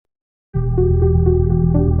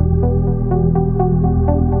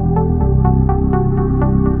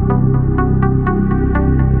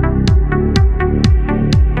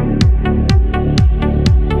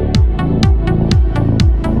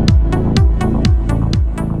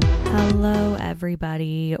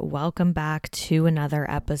everybody. Welcome back to another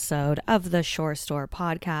episode of the Shore Store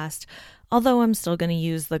podcast. Although I'm still going to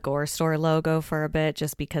use the Gore Store logo for a bit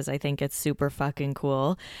just because I think it's super fucking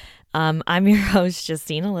cool. I'm your host,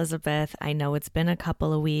 Justine Elizabeth. I know it's been a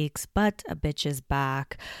couple of weeks, but a bitch is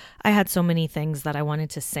back. I had so many things that I wanted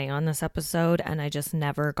to say on this episode, and I just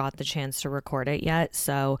never got the chance to record it yet.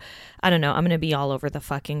 So I don't know. I'm going to be all over the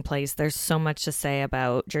fucking place. There's so much to say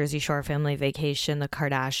about Jersey Shore Family Vacation, the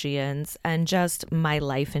Kardashians, and just my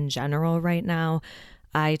life in general right now.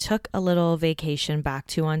 I took a little vacation back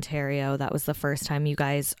to Ontario. That was the first time you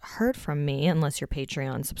guys heard from me, unless you're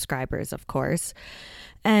Patreon subscribers, of course.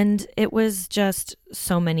 And it was just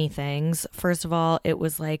so many things. First of all, it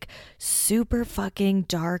was like super fucking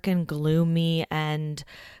dark and gloomy and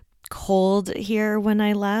cold here when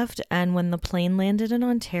I left. And when the plane landed in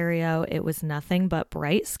Ontario, it was nothing but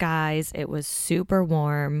bright skies. It was super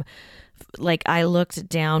warm. Like, I looked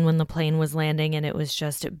down when the plane was landing and it was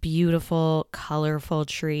just beautiful, colorful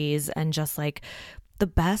trees and just like the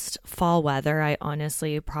best fall weather I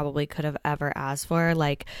honestly probably could have ever asked for.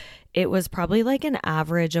 Like, it was probably like an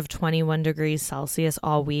average of 21 degrees Celsius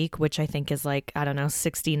all week, which I think is like, I don't know,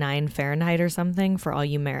 69 Fahrenheit or something for all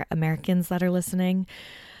you Americans that are listening.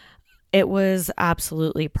 It was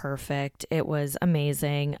absolutely perfect. It was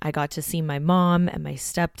amazing. I got to see my mom and my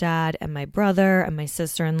stepdad and my brother and my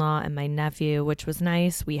sister-in-law and my nephew, which was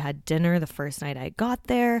nice. We had dinner the first night I got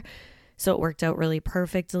there, so it worked out really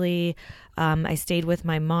perfectly. I stayed with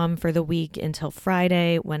my mom for the week until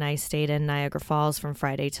Friday, when I stayed in Niagara Falls from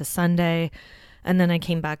Friday to Sunday. And then I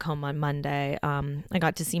came back home on Monday. I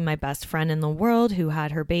got to see my best friend in the world who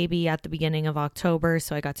had her baby at the beginning of October,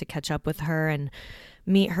 so I got to catch up with her and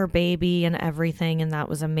meet her baby and everything, and that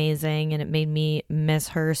was amazing, and it made me miss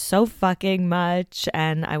her so fucking much,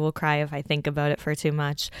 and I will cry if I think about it for too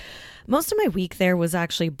much. Most of my week there was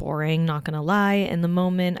actually boring, not gonna lie. In the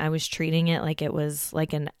moment, I was treating it like it was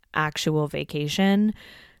like an actual vacation,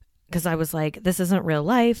 because I was like, this isn't real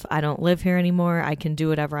life. I don't live here anymore. I can do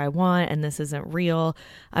whatever I want, and this isn't real.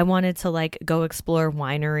 I wanted to like go explore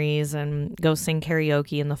wineries and go sing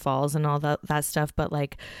karaoke in the falls and all that stuff. But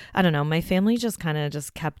like, I don't know, my family just kind of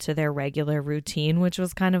just kept to their regular routine, which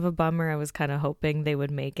was kind of a bummer. I was kind of hoping they would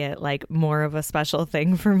make it like more of a special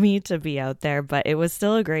thing for me to be out there, but it was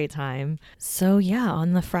still a great time. So yeah,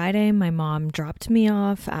 on the Friday, my mom dropped me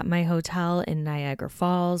off at my hotel in Niagara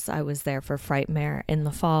Falls. I was there for Frightmare in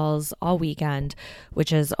the Falls all weekend,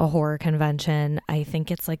 which is a horror convention. I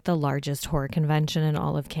think it's like the largest horror convention in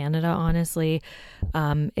all of Canada, honestly.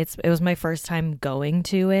 It was my first time going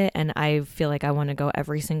to it, and I feel like I want to go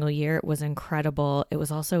every single year. It was incredible. It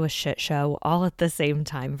was also a shit show all at the same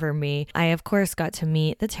time for me. I, of course, got to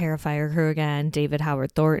meet the Terrifier crew again, David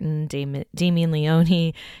Howard Thornton, Damien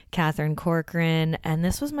Leone, Catherine Corcoran, and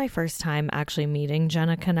this was my first time actually meeting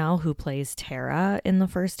Jenna Cannell, who plays Tara in the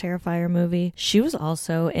first Terrifier movie. She was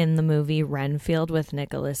also in the movie Renfield with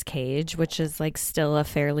Nicolas Cage, which is like still a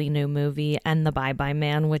fairly new movie, and The Bye Bye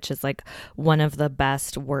Man, which is like one of the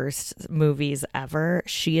best worst movies ever.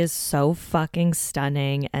 She is so fucking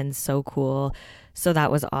stunning and so cool. So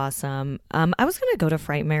that was awesome. I was going to go to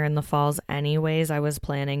Frightmare in the Falls anyways. I was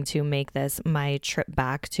planning to make this my trip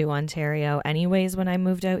back to Ontario anyways when I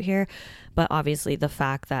moved out here. But obviously the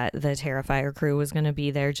fact that the Terrifier crew was going to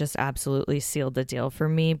be there just absolutely sealed the deal for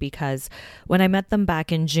me, because when I met them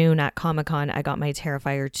back in June at Comic-Con, I got my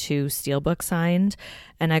Terrifier 2 steelbook signed,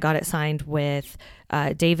 and I got it signed with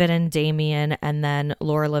David and Damien, and then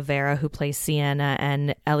Laura Lavera, who plays Sienna,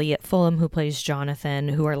 and Elliot Fulham, who plays Jonathan,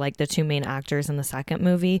 who are like the two main actors in the second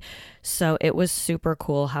movie. So it was super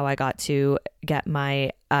cool how I got to get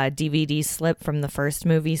my DVD slip from the first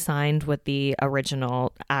movie signed with the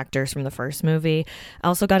original actors from the first movie. I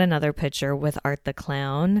also got another picture with Art the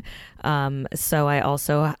Clown. So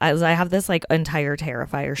I have this like entire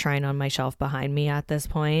Terrifier shrine on my shelf behind me at this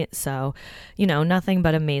point. So, you know, nothing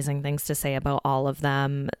but amazing things to say about all of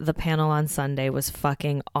them. The panel on Sunday was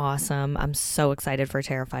fucking awesome. I'm so excited for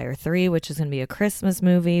Terrifier 3, which is going to be a Christmas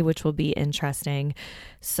movie, which will be interesting.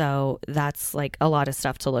 So that's like a lot of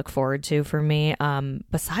stuff to look forward to for me.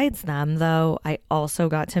 Besides them, though, I also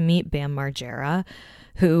got to meet Bam Margera,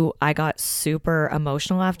 who I got super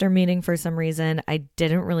emotional after meeting for some reason. I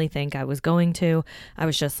didn't really think I was going to. I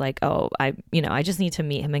was just like, I just need to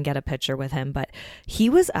meet him and get a picture with him. But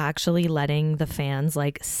he was actually letting the fans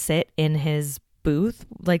like sit in his booth,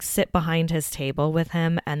 like sit behind his table with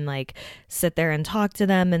him and like sit there and talk to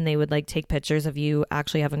them, and they would like take pictures of you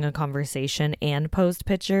actually having a conversation and post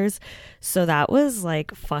pictures. So that was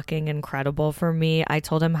like fucking incredible for me. I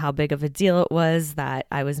told him how big of a deal it was that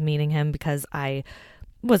I was meeting him, because I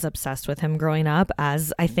was obsessed with him growing up,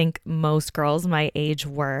 as I think most girls my age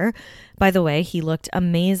were. By the way, he looked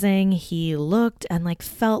amazing. He looked and like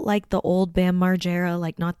felt like the old Bam Margera,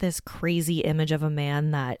 like not this crazy image of a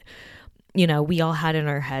man that, you know, we all had in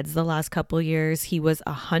our heads the last couple years. He was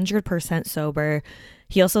 100% sober.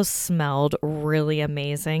 He also smelled really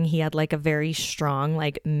amazing. He had like a very strong,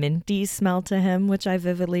 like minty smell to him, which I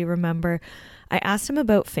vividly remember. I asked him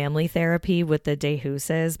about family therapy with the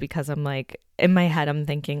DeHuses because I'm like, in my head, I'm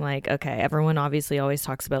thinking like, okay, everyone obviously always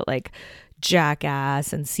talks about like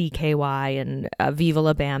Jackass and CKY and Viva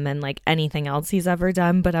La Bam and like anything else he's ever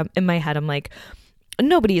done. But in my head, I'm like,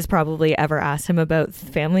 nobody's probably ever asked him about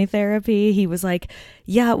family therapy. He was like,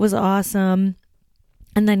 yeah, it was awesome.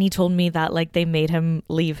 And then he told me that like they made him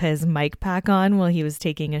leave his mic pack on while he was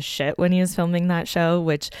taking a shit when he was filming that show,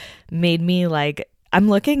 which made me like, I'm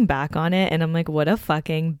looking back on it and I'm like, what a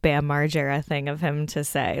fucking Bam Margera thing of him to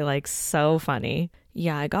say. Like, so funny.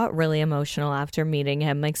 Yeah, I got really emotional after meeting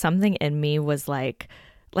him. Like, something in me was like,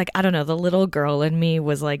 I don't know, the little girl in me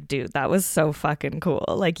was like, dude, that was so fucking cool.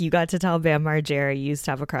 Like, you got to tell Bam Margera you used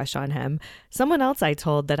to have a crush on him. Someone else I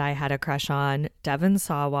told that I had a crush on, Devon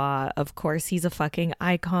Sawa. Of course, he's a fucking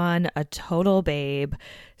icon, a total babe.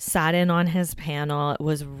 Sat in on his panel. It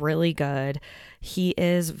was really good. He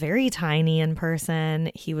is very tiny in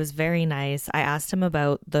person. He was very nice. I asked him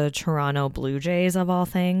about the Toronto Blue Jays of all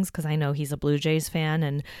things, because I know he's a Blue Jays fan,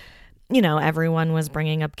 and you know, everyone was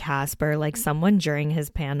bringing up Casper. Like, someone during his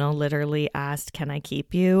panel literally asked, "Can I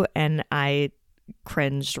keep you?" And I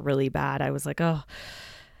cringed really bad. I was like, oh,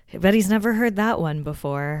 I bet he's never heard that one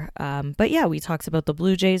before. But yeah, we talked about the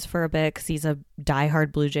Blue Jays for a bit because he's a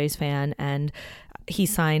diehard Blue Jays fan. And he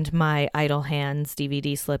signed my Idle Hands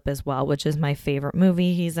DVD slip as well, which is my favorite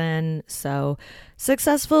movie he's in. So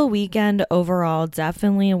successful weekend overall.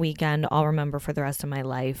 Definitely a weekend I'll remember for the rest of my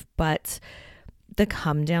life. But the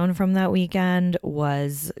come down from that weekend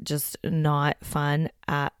was just not fun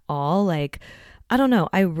at all. Like, I don't know.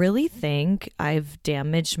 I really think I've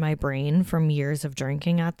damaged my brain from years of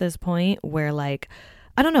drinking at this point where, like,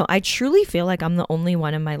 I don't know. I truly feel like I'm the only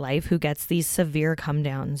one in my life who gets these severe come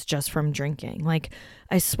downs just from drinking. Like,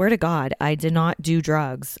 I swear to God, I did not do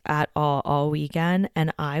drugs at all weekend.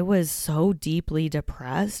 And I was so deeply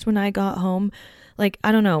depressed when I got home. Like,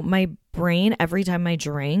 I don't know. My brain, every time I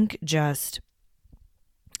drink, just,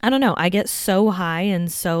 I don't know. I get so high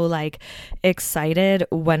and so like excited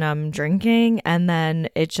when I'm drinking. And then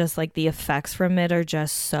it's just like the effects from it are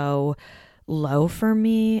just so low for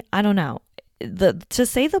me. I don't know. To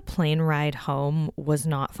say the plane ride home was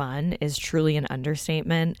not fun is truly an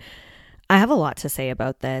understatement. I have a lot to say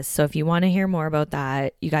about this. So if you want to hear more about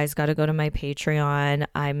that, you guys got to go to my Patreon.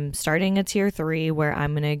 I'm starting a tier 3 where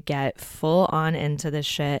I'm going to get full on into this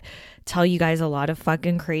shit, tell you guys a lot of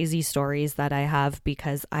fucking crazy stories that I have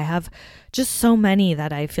because I have just so many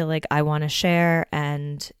that I feel like I want to share.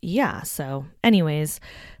 And yeah, so anyways,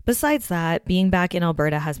 besides that, being back in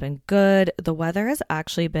Alberta has been good. The weather has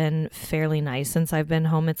actually been fairly nice since I've been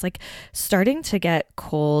home. It's like starting to get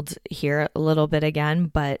cold here a little bit again,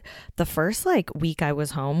 but the first like week I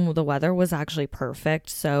was home, the weather was actually perfect.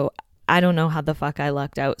 So I don't know how the fuck I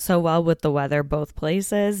lucked out so well with the weather both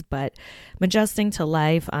places, but I'm adjusting to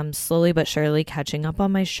life. I'm slowly but surely catching up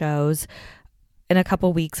on my shows. In a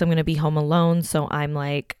couple weeks, I'm going to be home alone. So I'm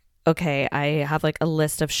like, okay, I have like a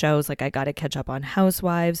list of shows. Like I got to catch up on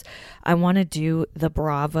Housewives. I want to do the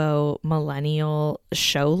Bravo millennial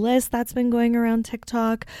show list that's been going around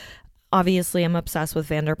TikTok. Obviously, I'm obsessed with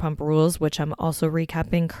Vanderpump Rules, which I'm also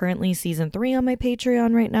recapping currently season 3 on my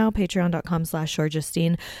Patreon right now,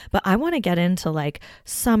 patreon.com/ShoreJustine. But I want to get into like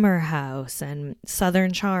Summer House and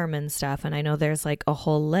Southern Charm and stuff. And I know there's like a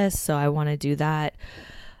whole list, so I want to do that.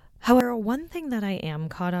 However, one thing that I am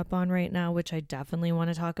caught up on right now, which I definitely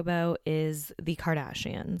want to talk about, is the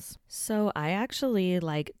Kardashians. So I actually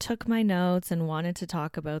like took my notes and wanted to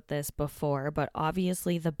talk about this before, but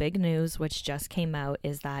obviously the big news which just came out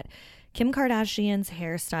is that Kim Kardashian's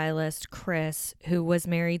hairstylist, Kris, who was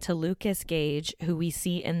married to Lucas Gage, who we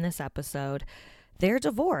see in this episode, they're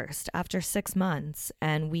divorced after 6 months,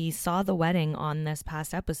 and we saw the wedding on this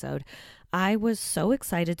past episode. I was so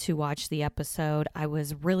excited to watch the episode. I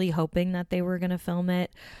was really hoping that they were going to film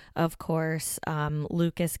it. Of course,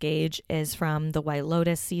 Lucas Gage is from The White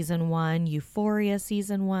Lotus season 1, Euphoria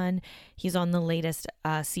season 1. He's on the latest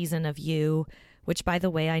season of You, which, by the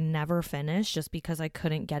way, I never finished just because I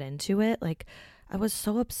couldn't get into it. Like, I was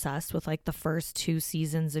so obsessed with like the first 2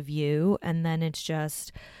 seasons of You, and then it's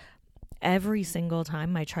just every single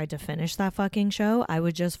time I tried to finish that fucking show, I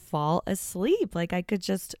would just fall asleep. Like, I could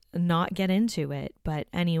just not get into it. But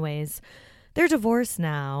anyways, they're divorced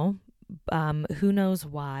now, Who knows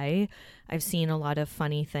why? I've seen a lot of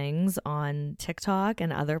funny things on TikTok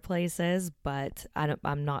and other places, but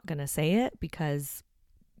I'm not going to say it because,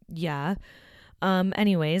 yeah.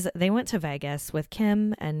 Anyways, they went to Vegas with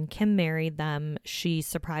Kim and Kim married them. She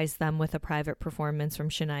surprised them with a private performance from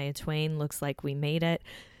Shania Twain. Looks like we made it.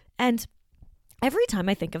 And every time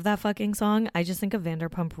I think of that fucking song, I just think of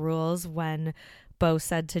Vanderpump Rules when Bo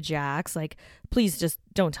said to Jax, like, please just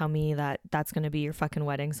don't tell me that that's going to be your fucking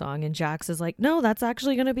wedding song. And Jax is like, no, that's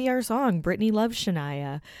actually going to be our song. Brittany loves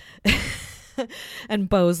Shania. And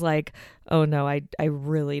Bo's like, oh no, I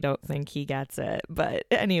really don't think he gets it. But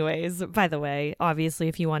anyways, by the way, obviously,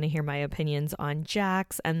 if you want to hear my opinions on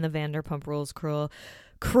Jax and the Vanderpump Rules crew,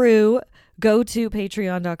 go to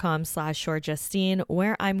patreon.com/shortjustine,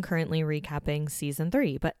 where I'm currently recapping season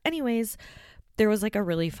 3. But anyways, there was like a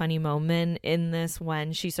really funny moment in this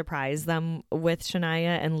when she surprised them with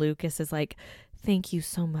Shania and Lucas is like, thank you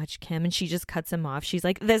so much, Kim. And she just cuts him off. She's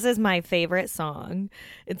like, this is my favorite song.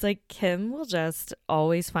 It's like Kim will just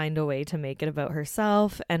always find a way to make it about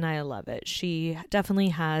herself. And I love it. She definitely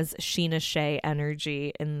has Sheena Shea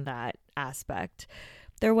energy in that aspect.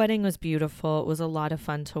 Their wedding was beautiful. It was a lot of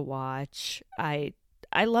fun to watch. I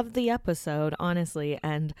loved the episode, honestly.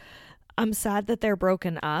 And I'm sad that they're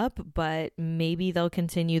broken up, but maybe they'll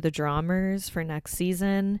continue the dramas for next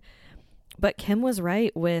season. But Kim was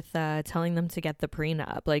right with telling them to get the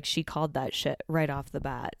prenup. Like, she called that shit right off the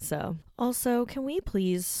bat. So also, can we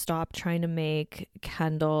please stop trying to make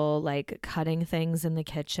Kendall like cutting things in the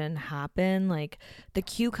kitchen happen? Like, the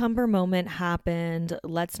cucumber moment happened.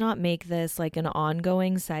 Let's not make this like an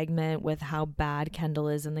ongoing segment with how bad Kendall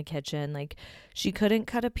is in the kitchen. Like, she couldn't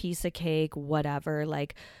cut a piece of cake, whatever.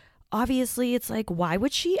 Like, obviously, it's like, why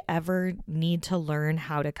would she ever need to learn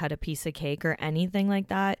how to cut a piece of cake or anything like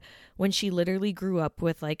that when she literally grew up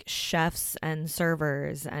with like chefs and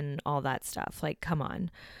servers and all that stuff? Like, come on.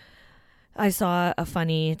 I saw a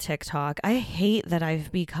funny TikTok. I hate that I've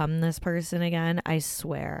become this person again. I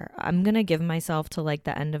swear. I'm going to give myself to like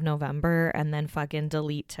the end of November and then fucking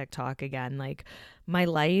delete TikTok again. Like, my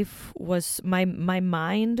life was, my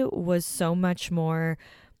mind was so much more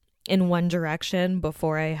in one direction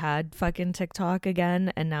before I had fucking TikTok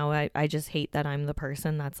again, and now I just hate that I'm the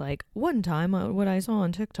person that's like, one time what I saw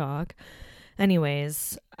on TikTok.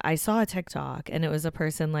 Anyways, I saw a TikTok and it was a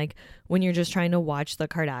person like, when you're just trying to watch the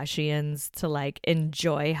Kardashians to like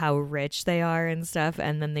enjoy how rich they are and stuff,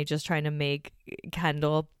 and then they just trying to make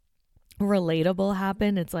Kendall relatable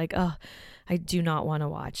happen. It's like, oh, I do not want to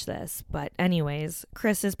watch this. But anyways,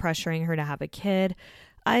 Chris is pressuring her to have a kid.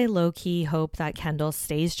 I low-key hope that Kendall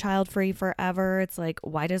stays child-free forever. It's like,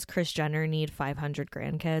 why does Kris Jenner need 500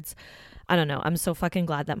 grandkids? I don't know. I'm so fucking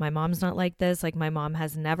glad that my mom's not like this. Like, my mom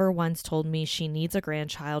has never once told me she needs a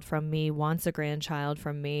grandchild from me, wants a grandchild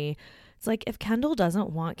from me. It's like, if Kendall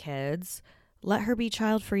doesn't want kids, let her be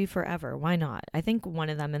child-free forever. Why not? I think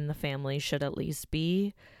one of them in the family should at least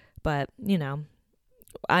be. But, you know,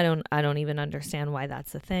 I don't even understand why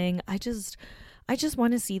that's a thing. I just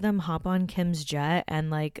want to see them hop on Kim's jet and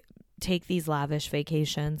like take these lavish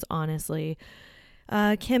vacations, honestly.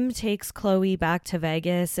 Kim takes Chloe back to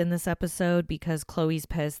Vegas in this episode because Chloe's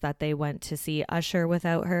pissed that they went to see Usher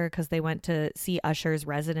without her, because they went to see Usher's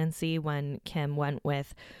residency when Kim went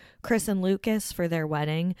with Chris and Lucas for their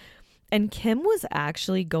wedding. And Kim was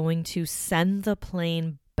actually going to send the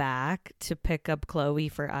plane back to pick up Chloe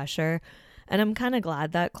for Usher. And I'm kind of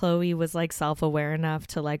glad that Chloe was like self-aware enough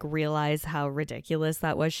to like realize how ridiculous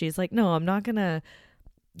that was. She's like, no, I'm not going to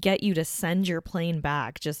get you to send your plane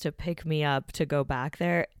back just to pick me up to go back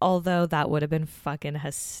there. Although that would have been fucking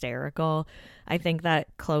hysterical. I think that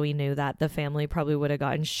Chloe knew that the family probably would have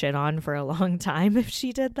gotten shit on for a long time if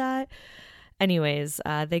she did that. Anyways,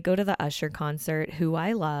 they go to the Usher concert, who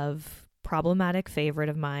I love, problematic favorite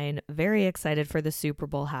of mine, very excited for the Super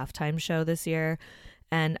Bowl halftime show this year.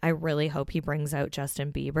 And I really hope he brings out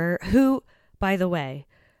Justin Bieber, who, by the way,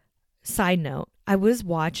 side note, I was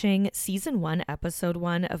watching season 1, episode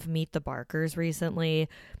 1 of Meet the Barkers recently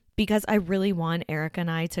because I really want Erica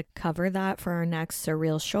and I to cover that for our next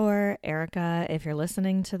Surreal Shore. Erica, if you're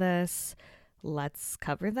listening to this, let's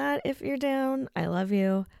cover that if you're down. I love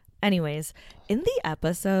you. Anyways, in the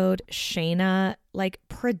episode, Shayna like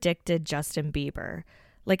predicted Justin Bieber.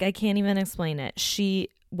 Like, I can't even explain it. She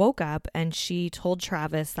woke up and she told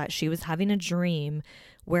Travis that she was having a dream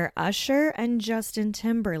where Usher and Justin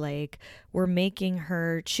Timberlake were making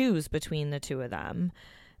her choose between the two of them.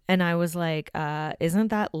 And I was like, isn't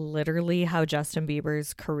that literally how Justin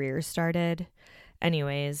Bieber's career started?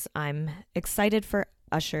 Anyways, I'm excited for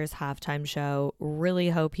Usher's halftime show.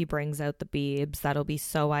 Really hope he brings out the Biebs. That'll be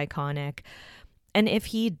so iconic. And if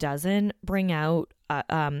he doesn't bring out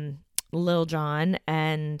Lil Jon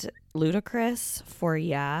and Ludacris for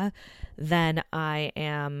Yeah, then I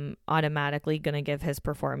am automatically going to give his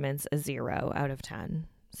performance a 0 out of 10.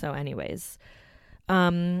 So anyways,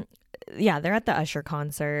 yeah, they're at the Usher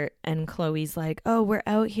concert and Chloe's like, oh, we're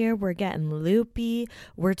out here, we're getting loopy,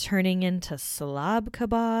 we're turning into slob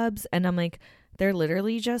kebabs. And I'm like, they're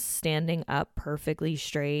literally just standing up perfectly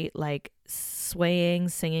straight, like swaying,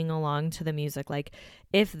 singing along to the music. Like,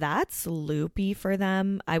 if that's loopy for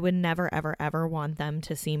them, I would never, ever, ever want them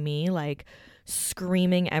to see me like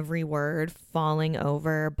screaming every word, falling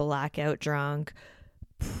over, blackout drunk,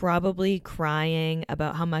 probably crying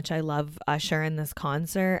about how much I love Usher in this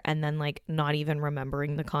concert, and then like not even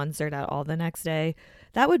remembering the concert at all the next day.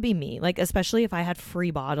 That would be me. Like, especially if I had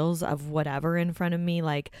free bottles of whatever in front of me.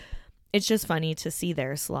 Like, it's just funny to see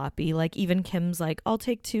they're sloppy. Like, even Kim's like, I'll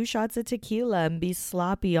take 2 shots of tequila and be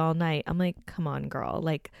sloppy all night. I'm like, come on, girl.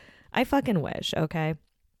 Like, I fucking wish, okay?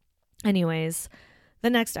 Anyways, the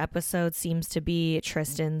next episode seems to be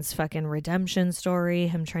Tristan's fucking redemption story,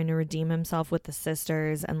 him trying to redeem himself with the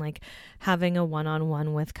sisters and like having a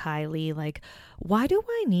one-on-one with Kylie. Like, why do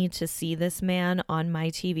I need to see this man on my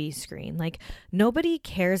TV screen? Like, nobody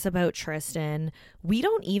cares about Tristan. We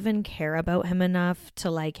don't even care about him enough to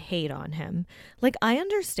like hate on him. Like, I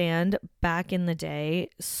understand back in the day,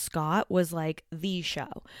 Scott was like the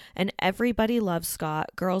show and everybody loved Scott.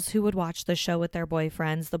 Girls who would watch the show with their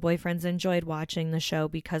boyfriends, the boyfriends enjoyed watching the show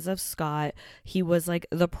because of Scott. He was like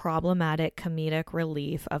the problematic comedic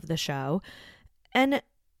relief of the show. And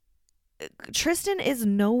Tristan is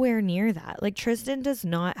nowhere near that. Like, Tristan does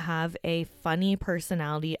not have a funny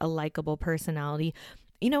personality, a likable personality.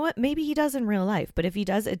 You know what? Maybe he does in real life, but if he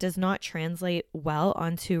does, it does not translate well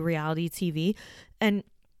onto reality TV. And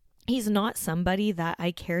he's not somebody that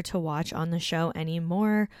I care to watch on the show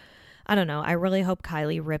anymore. I don't know. I really hope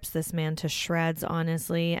Kylie rips this man to shreds,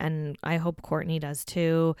 honestly. And I hope Courtney does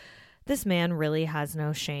too. This man really has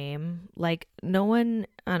no shame. Like, no one,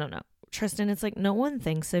 I don't know. Tristan, it's like no one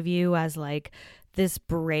thinks of you as like this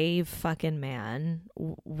brave fucking man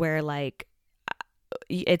where like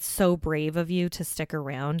it's so brave of you to stick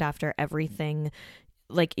around after everything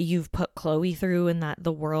like you've put Chloe through and that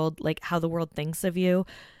the world, like how the world thinks of you.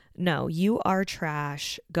 No, you are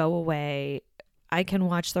trash. Go away. I can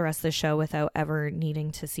watch the rest of the show without ever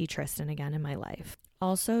needing to see Tristan again in my life.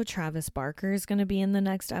 Also, Travis Barker is going to be in the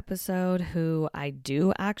next episode, who I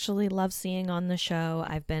do actually love seeing on the show.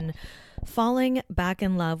 I've been falling back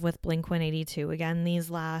in love with Blink-182 again these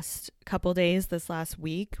last couple days, this last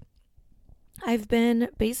week. I've been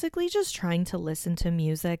basically just trying to listen to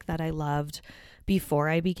music that I loved before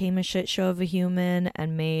I became a shit show of a human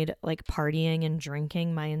and made like partying and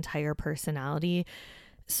drinking my entire personality.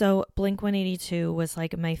 So Blink-182 was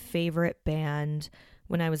like my favorite band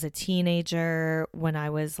when I was a teenager, when I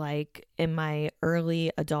was like in my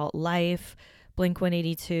early adult life.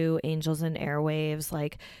 Blink-182, Angels and Airwaves.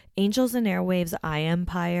 Like, Angels and Airwaves' I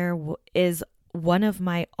Empire is one of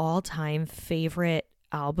my all-time favorite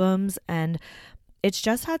albums, and it's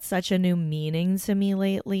just had such a new meaning to me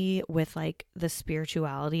lately with like the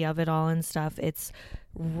spirituality of it all and stuff. It's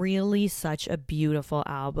really such a beautiful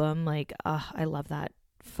album. Like, I love that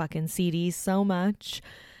fucking CD so much.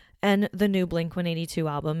 And the new Blink-182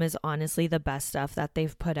 album is honestly the best stuff that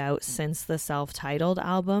they've put out since the self-titled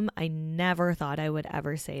album. I never thought I would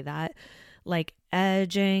ever say that. Like,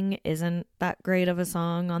 Edging isn't that great of a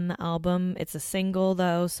song on the album. It's a single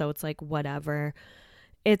though, so it's like whatever.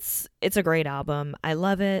 It's a great album. I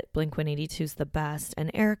love it. Blink-182 is the best.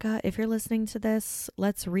 And Erica, if you're listening to this,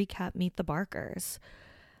 let's recap Meet the Barkers.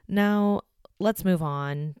 Now, let's move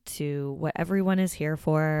on to what everyone is here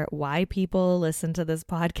for, why people listen to this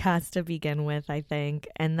podcast to begin with, I think,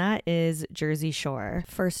 and that is Jersey Shore.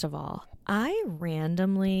 First of all, I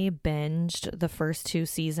randomly binged the first 2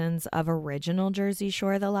 seasons of original Jersey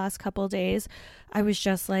Shore the last couple days. I was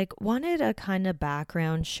just like, wanted a kind of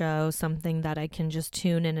background show, something that I can just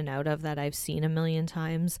tune in and out of that I've seen a million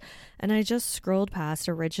times. And I just scrolled past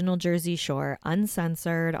original Jersey Shore,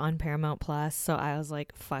 uncensored on Paramount Plus. So I was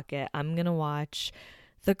like, fuck it. I'm going to watch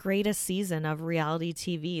the greatest season of reality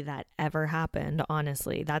TV that ever happened.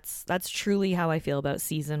 Honestly, that's truly how I feel about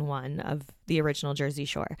season 1 of the original Jersey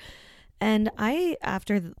Shore. And I,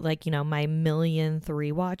 after like, you know, my millionth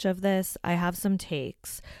rewatch of this, I have some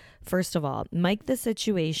takes. First of all, Mike the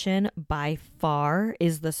Situation by far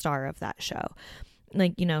is the star of that show.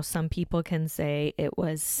 Like, you know, some people can say it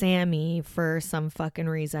was Sammy for some fucking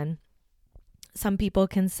reason. Some people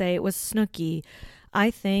can say it was Snooki. I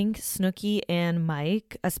think Snooki and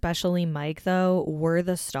Mike, especially Mike though, were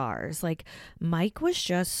the stars. Like Mike was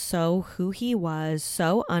just so who he was,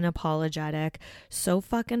 so unapologetic, so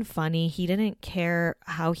fucking funny. He didn't care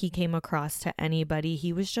how he came across to anybody.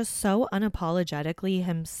 He was just so unapologetically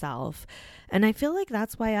himself. And I feel like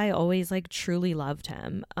that's why I always like truly loved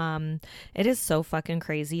him. It is so fucking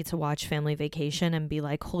crazy to watch Family Vacation and be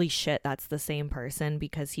like, holy shit, that's the same person,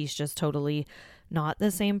 because he's just totally not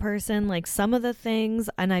the same person. Like some of the things,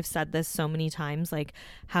 and I've said this so many times, like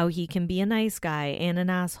how he can be a nice guy and an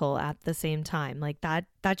asshole at the same time. Like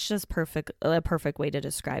that's just a perfect way to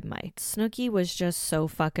describe Mike. Snooki was just so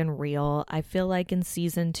fucking real. I feel like in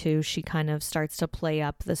season 2 she kind of starts to play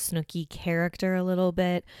up the Snooki character a little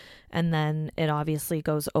bit, and then it obviously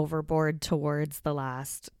goes overboard towards the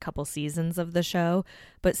last couple seasons of the show.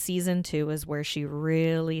 But season 2 is where she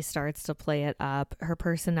really starts to play it up. Her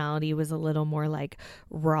personality was a little more like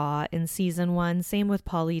raw in season 1. Same with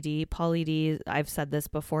Pauly D. Pauly D, I've said this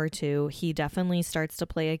before too, he definitely starts to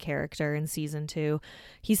play a character in season 2.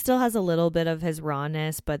 He still has a little bit of his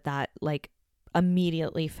rawness, but that like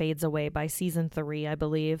immediately fades away by season 3, I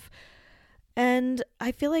believe. And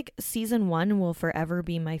I feel like season 1 will forever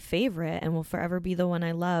be my favorite and will forever be the one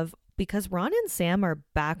I love, because Ron and Sam are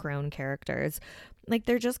background characters. Like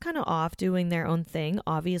they're just kind of off doing their own thing.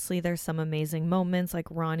 Obviously there's some amazing moments, like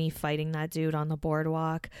Ronnie fighting that dude on the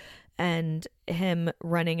boardwalk and him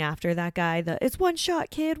running after that guy. It's one shot,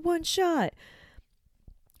 kid, one shot.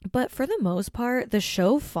 But for the most part, the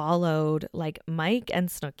show followed like Mike and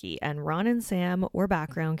Snooki, and Ron and Sam were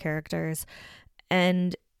background characters.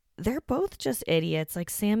 And they're both just idiots. Like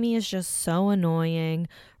Sammy is just so annoying.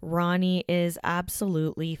 Ronnie is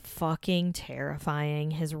absolutely fucking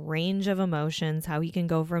terrifying. His range of emotions, how he can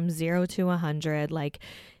go from 0 to 100, like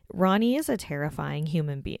Ronnie is a terrifying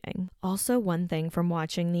human being. Also, one thing from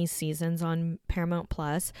watching these seasons on Paramount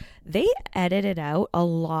Plus, they edited out a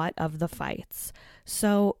lot of the fights.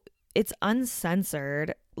 So it's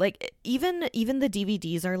uncensored. Like even the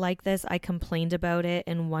DVDs are like this. I complained about it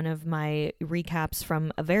in one of my recaps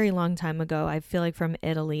from a very long time ago. I feel like from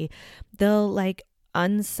Italy. They'll like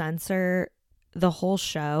uncensor the whole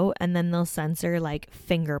show and then they'll censor like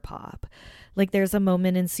finger pop. Like there's a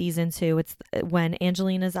moment in season 2, it's when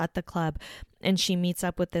Angelina's at the club and she meets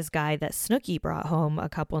up with this guy that Snooki brought home a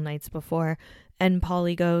couple nights before. And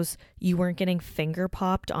Pauly goes, you weren't getting finger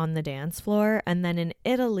popped on the dance floor. And then in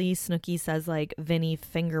Italy, Snooki says like, Vinny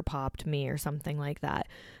finger popped me or something like that.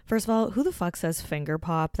 First of all, who the fuck says finger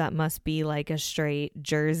pop? That must be like a straight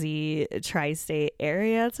Jersey tri-state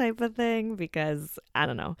area type of thing, because I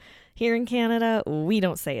don't know. Here in Canada, we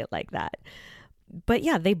don't say it like that. But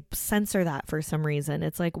yeah, they censor that for some reason.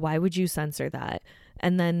 It's like, why would you censor that?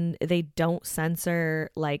 And then they don't censor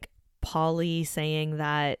like Pauly saying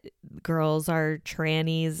that girls are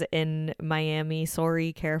trannies in Miami.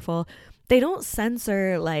 Sorry, careful. They don't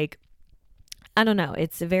censor like, I don't know.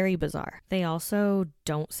 It's very bizarre. They also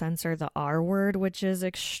don't censor the R word, which is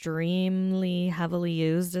extremely heavily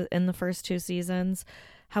used in the first 2 seasons.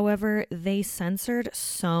 However, they censored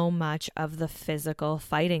so much of the physical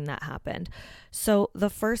fighting that happened. So the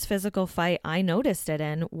first physical fight I noticed it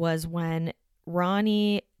in was when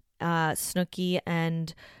Ronnie, Snooki,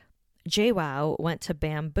 and JWoww went to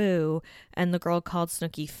Bamboo, and the girl called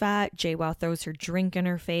Snooki fat. JWoww throws her drink in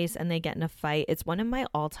her face and they get in a fight. It's one of my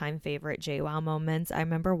all-time favorite JWoww moments. I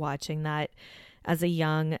remember watching that as a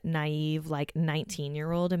young, naive, like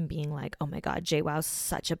 19-year-old and being like, oh my God, JWoww's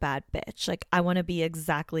such a bad bitch. Like, I want to be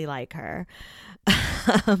exactly like her.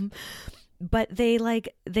 But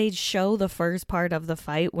they show the first part of the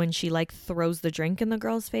fight when she like throws the drink in the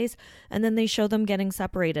girl's face, and then they show them getting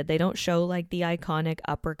separated. They don't show like the iconic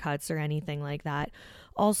uppercuts or anything like that.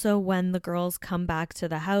 Also, when the girls come back to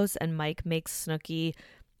the house and Mike makes Snooki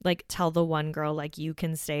like tell the one girl like, you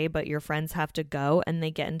can stay but your friends have to go, and they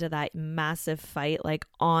get into that massive fight like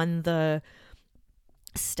on the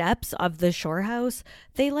steps of the shore house,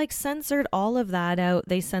 they like censored all of that out.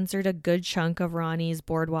 They censored a good chunk of Ronnie's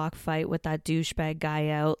boardwalk fight with that douchebag guy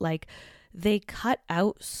out. Like they cut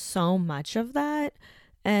out so much of that,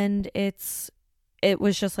 and it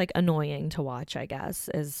was just like annoying to watch, I guess,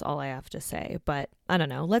 is all I have to say. But I don't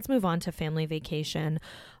know. Let's move on to Family Vacation.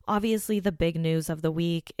 Obviously, the big news of the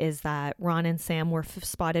week is that Ron and Sam were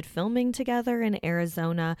spotted filming together in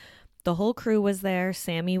Arizona. The whole crew was there.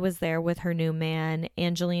 Sammy was there with her new man.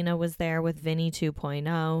 Angelina was there with Vinny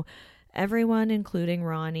 2.0. Everyone, including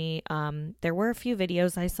Ronnie. There were a few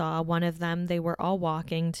videos I saw. One of them, they were all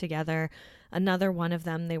walking together. Another one of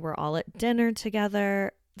them, they were all at dinner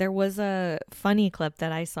together. There was a funny clip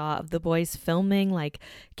that I saw of the boys filming, like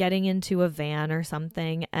getting into a van or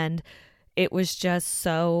something. And it was just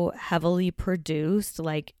so heavily produced.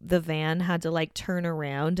 Like the van had to like turn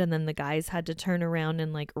around and then the guys had to turn around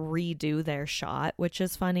and like redo their shot, which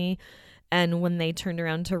is funny. And when they turned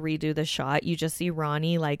around to redo the shot, you just see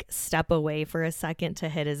Ronnie like step away for a second to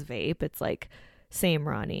hit his vape. It's like, same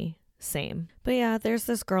Ronnie, same. But yeah, there's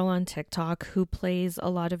this girl on TikTok who plays a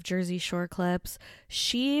lot of Jersey Shore clips.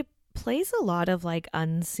 She plays a lot of like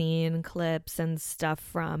unseen clips and stuff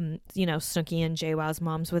from, you know, Snooki and JWoww's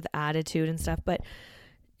Moms with Attitude and stuff. But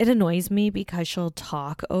it annoys me because she'll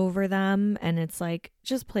talk over them and it's like,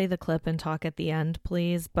 just play the clip and talk at the end,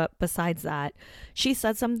 please. But besides that, she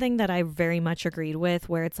said something that I very much agreed with,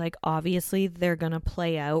 where it's like, obviously they're going to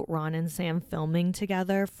play out Ron and Sam filming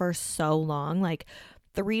together for so long, like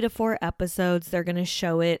 3 to 4 episodes. They're going to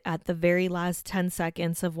show it at the very last 10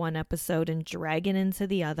 seconds of one episode and drag it into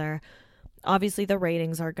the other. Obviously the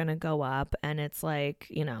ratings are going to go up and it's like,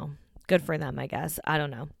 you know, good for them, I guess. I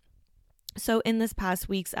don't know. So in this past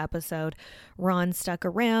week's episode, Ron stuck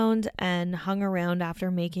around and hung around after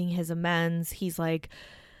making his amends. He's like,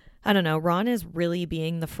 I don't know, Ron is really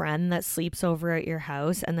being the friend that sleeps over at your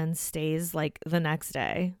house and then stays like the next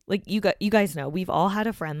day. Like you guys know, we've all had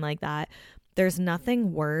a friend like that. There's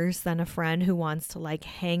nothing worse than a friend who wants to like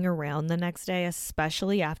hang around the next day,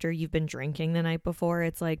 especially after you've been drinking the night before.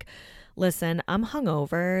 It's like, listen, I'm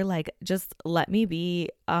hungover. Like, just let me be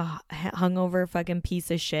a hungover fucking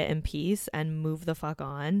piece of shit in peace and move the fuck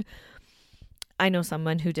on. I know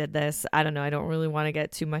someone who did this. I don't know. I don't really want to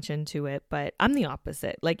get too much into it, but I'm the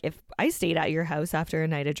opposite. Like, if I stayed at your house after a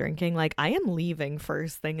night of drinking, like, I am leaving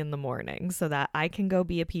first thing in the morning so that I can go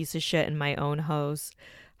be a piece of shit in my own house,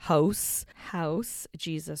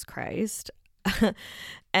 Jesus Christ.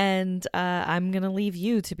 And I'm gonna leave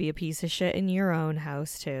you to be a piece of shit in your own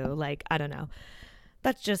house too. Like, I don't know,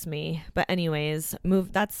 that's just me. But anyways,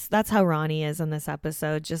 that's how Ronnie is in this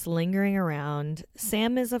episode, just lingering around.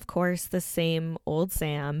 Sam is of course the same old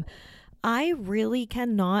Sam. I really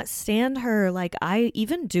cannot stand her. Like, I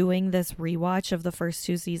even doing this rewatch of the first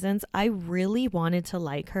 2 seasons, I really wanted to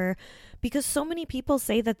like her because so many people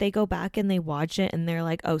say that they go back and they watch it and they're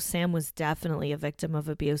like, oh, Sam was definitely a victim of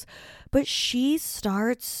abuse. But she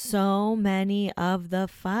starts so many of the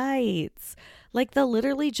fights. Like, they'll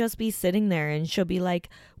literally just be sitting there and she'll be like,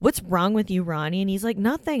 what's wrong with you, Ronnie? And he's like,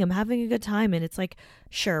 nothing, I'm having a good time. And it's like,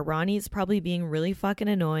 sure, Ronnie's probably being really fucking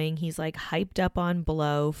annoying. He's like hyped up on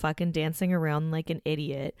blow, fucking dancing around like an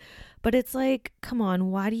idiot. But it's like, come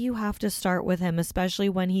on, why do you have to start with him, especially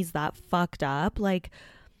when he's that fucked up? Like,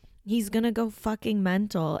 he's gonna go fucking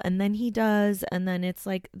mental. And then he does. And then it's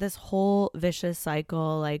like this whole vicious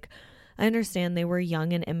cycle. Like, I understand they were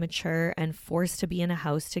young and immature and forced to be in a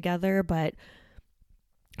house together, but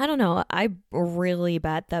I don't know. I really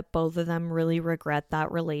bet that both of them really regret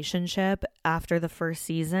that relationship after the first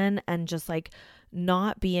season and just like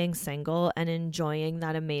not being single and enjoying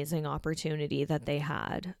that amazing opportunity that they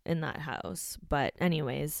had in that house. But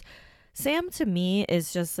anyways, Sam to me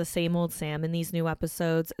is just the same old Sam in these new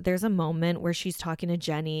episodes. There's a moment where she's talking to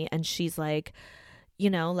Jenny and she's like, you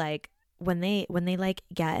know, like, when they like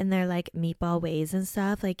get in their like meatball ways and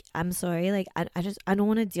stuff, like, I'm sorry, like, I don't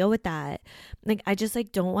want to deal with that. Like, I just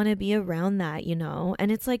like don't want to be around that, you know?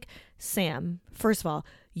 And it's like, Sam, first of all,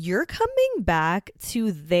 you're coming back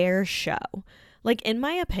to their show. Like, in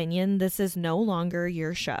my opinion, this is no longer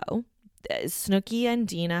your show. Snooki and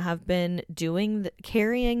Dina have been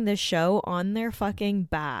carrying the show on their fucking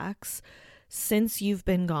backs since you've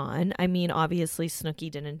been gone. I mean, obviously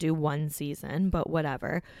Snooki didn't do 1 season, but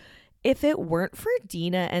whatever. If it weren't for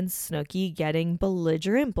Dina and Snooki getting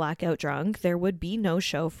belligerent blackout drunk, there would be no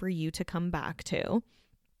show for you to come back to.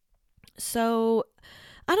 So,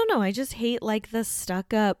 I don't know. I just hate like the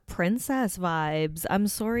stuck up princess vibes. I'm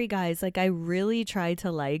sorry, guys. Like, I really try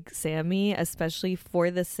to like Sammy, especially for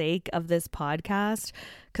the sake of this podcast,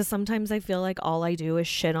 because sometimes I feel like all I do is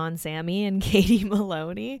shit on Sammy and Katie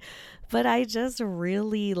Maloney. But I just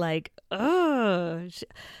really like, I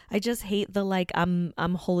just hate the like, I'm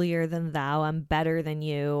holier than thou, I'm better than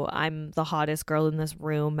you, I'm the hottest girl in this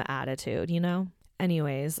room attitude, you know?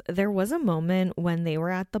 Anyways, there was a moment when they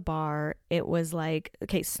were at the bar. It was like,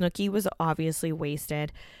 okay, Snooki was obviously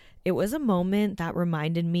wasted. It was a moment that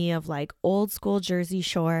reminded me of like old school Jersey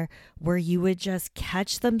Shore, where you would just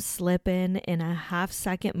catch them slipping in a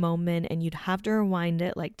half-second moment and you'd have to rewind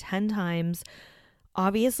it like 10 times.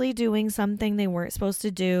 Obviously doing something they weren't supposed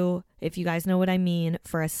to do, if you guys know what I mean,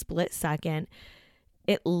 for a split second.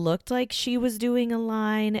 It looked like she was doing a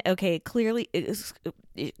line. Okay, clearly,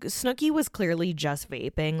 Snooki was clearly just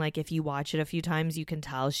vaping. Like, if you watch it a few times, you can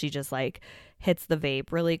tell she just like hits the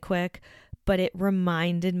vape really quick. but it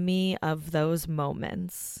reminded me of those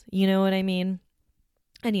moments. You know what I mean?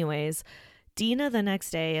 Anyways, Dina the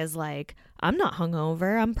next day is like, I'm not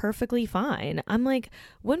hungover. I'm perfectly fine. I'm like,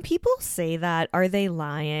 when people say that, are they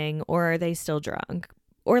lying or are they still drunk?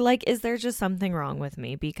 Or like, is there just something wrong with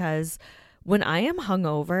me? Because when I am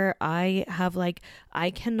hungover, I have like,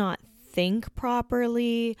 I cannot think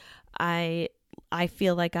properly. I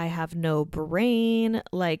feel like I have no brain.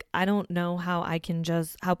 Like, I don't know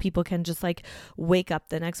how people can just like wake up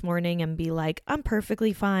the next morning and be like, I'm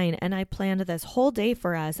perfectly fine. And I planned this whole day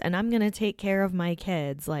for us and I'm going to take care of my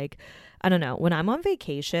kids. Like, I don't know. When I'm on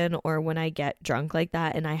vacation or when I get drunk like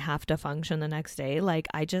that and I have to function the next day, like,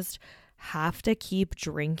 I just have to keep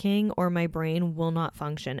drinking or my brain will not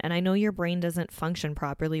function. And I know your brain doesn't function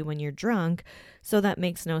properly when you're drunk, so that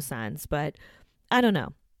makes no sense. But I don't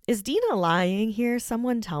know. Is Dina lying here?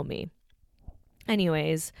 Someone tell me.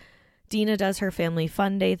 Anyways, Dina does her family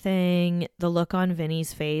fun day thing. The look on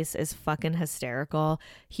Vinny's face is fucking hysterical.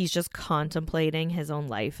 He's just contemplating his own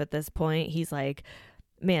life at this point. He's like,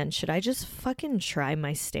 man, should I just fucking try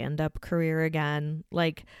my stand-up career again?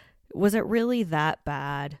 Like, was it really that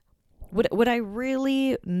bad? Would I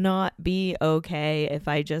really not be okay if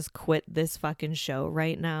I just quit this fucking show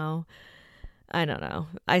right now? I don't know.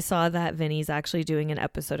 I saw that Vinny's actually doing an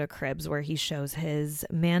episode of Cribs where he shows his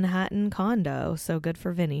Manhattan condo. So good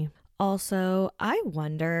for Vinny. Also, I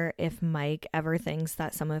wonder if Mike ever thinks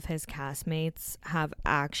that some of his castmates have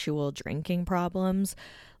actual drinking problems.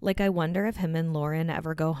 Like, I wonder if him and Lauren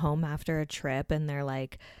ever go home after a trip and they're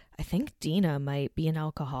like, I think Dina might be an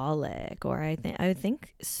alcoholic, or I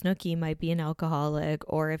think Snooki might be an alcoholic,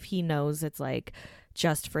 or if he knows it's like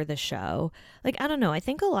just for the show. Like, I don't know. I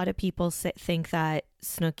think a lot of people think that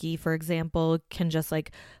Snooki, for example, can just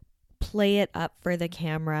like play it up for the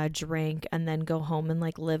camera, drink, and then go home and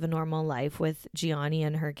like live a normal life with Gianni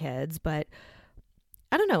and her kids. But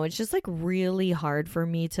I don't know. It's just like really hard for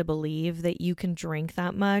me to believe that you can drink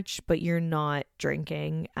that much, but you're not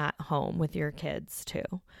drinking at home with your kids too.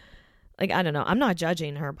 Like, I don't know. I'm not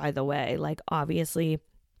judging her, by the way. Like, obviously,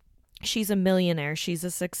 she's a millionaire. She's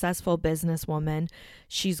a successful businesswoman.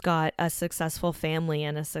 She's got a successful family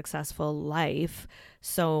and a successful life.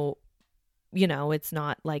 So, you know, it's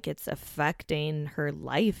not like it's affecting her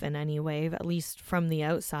life in any way, at least from the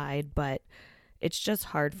outside. But it's just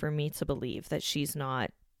hard for me to believe that she's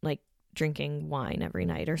not like drinking wine every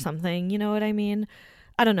night or something. You know what I mean?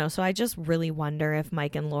 I don't know. So I just really wonder if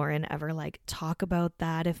Mike and Lauren ever like talk about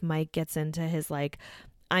that. If Mike gets into his like,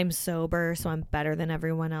 I'm sober, so I'm better than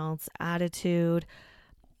everyone else attitude.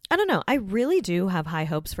 I don't know. I really do have high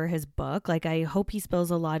hopes for his book. Like, I hope he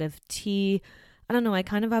spills a lot of tea. I don't know. I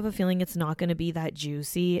kind of have a feeling it's not going to be that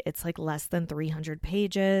juicy. It's like less than 300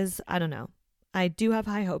 pages. I don't know. I do have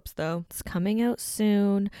high hopes though. It's coming out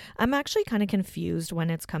soon. I'm actually kind of confused when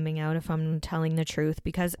it's coming out, if I'm telling the truth,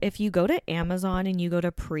 because if you go to Amazon and you go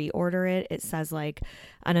to pre-order it, it says like,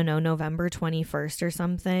 I don't know, November 21st or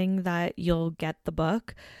something that you'll get the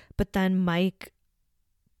book. But then Mike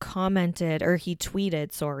commented, or he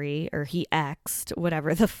tweeted, sorry, or he X'd,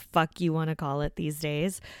 whatever the fuck you want to call it these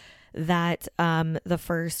days, that the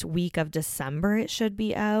first week of December it should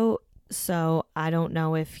be out. So I don't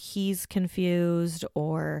know if he's confused,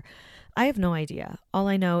 or I have no idea. All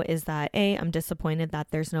I know is that I'm disappointed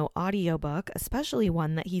that there's no audiobook, especially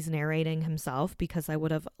one that he's narrating himself, because I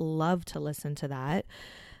would have loved to listen to that.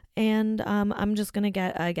 And I'm just going to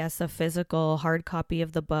get, I guess, a physical hard copy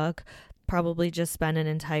of the book, probably just spend an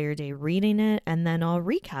entire day reading it, and then I'll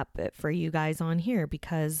recap it for you guys on here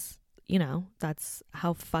because, you know, that's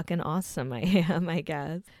how fucking awesome I am, I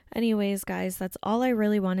guess. Anyways, guys, that's all I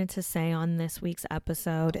really wanted to say on this week's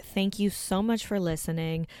episode. Thank you so much for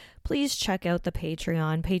listening. Please check out the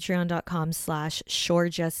Patreon,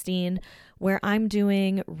 patreon.com/ShoreJustine, where I'm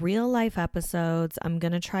doing real life episodes. I'm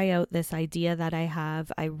going to try out this idea that I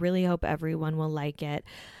have. I really hope everyone will like it.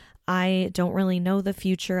 I don't really know the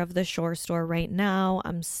future of the Shore Store right now.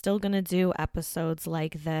 I'm still going to do episodes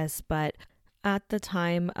like this, but at the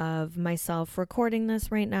time of myself recording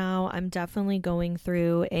this right now, I'm definitely going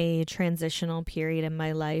through a transitional period in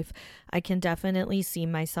my life. I can definitely see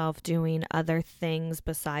myself doing other things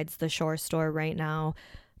besides the Shore Store right now,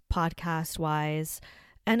 podcast wise.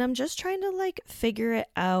 And I'm just trying to like figure it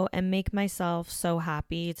out and make myself so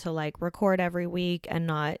happy to like record every week and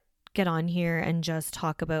not get on here and just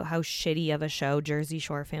talk about how shitty of a show Jersey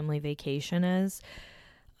Shore Family Vacation is.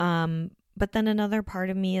 But then another part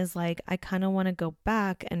of me is like, I kind of want to go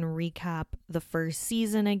back and recap the first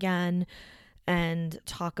season again and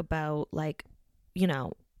talk about like, you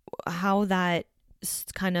know, how that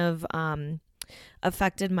kind of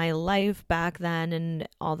affected my life back then and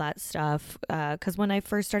all that stuff. Because when I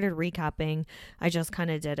first started recapping, I just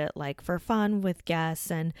kind of did it like for fun with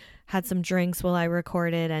guests and had some drinks while I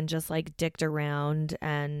recorded and just like dicked around.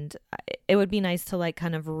 And it would be nice to like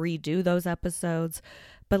kind of redo those episodes.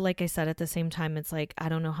 But like I said, at the same time, it's like, I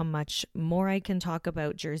don't know how much more I can talk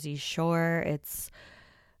about Jersey Shore. It's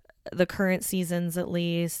the current seasons, at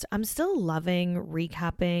least. I'm still loving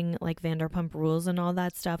recapping like Vanderpump Rules and all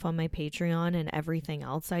that stuff on my Patreon and everything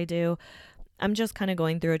else I do. I'm just kind of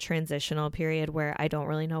going through a transitional period where I don't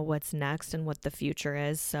really know what's next and what the future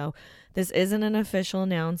is. So this isn't an official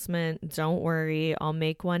announcement. Don't worry. I'll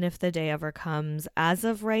make one if the day ever comes. As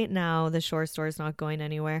of right now, the Shore Store is not going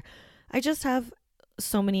anywhere. I just have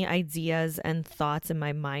so many ideas and thoughts in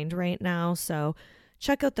my mind right now. So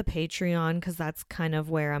check out the Patreon because that's kind of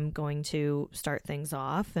where I'm going to start things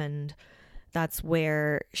off. And that's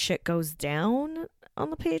where shit goes down on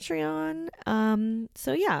the Patreon.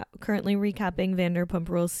 So yeah, currently recapping Vanderpump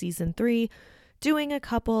Rules season 3, doing a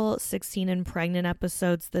couple 16 and pregnant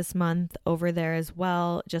episodes this month over there as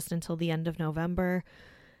well, just until the end of November.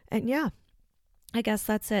 And yeah, I guess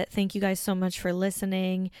that's it. Thank you guys so much for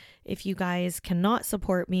listening. If you guys cannot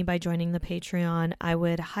support me by joining the Patreon, I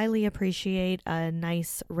would highly appreciate a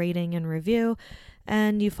nice rating and review,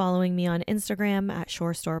 and you following me on Instagram at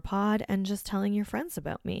Shore Store Pod and just telling your friends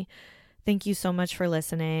about me. Thank you so much for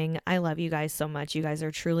listening. I love you guys so much. You guys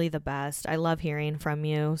are truly the best. I love hearing from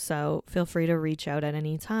you. So feel free to reach out at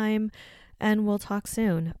any time, and we'll talk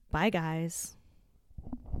soon. Bye, guys.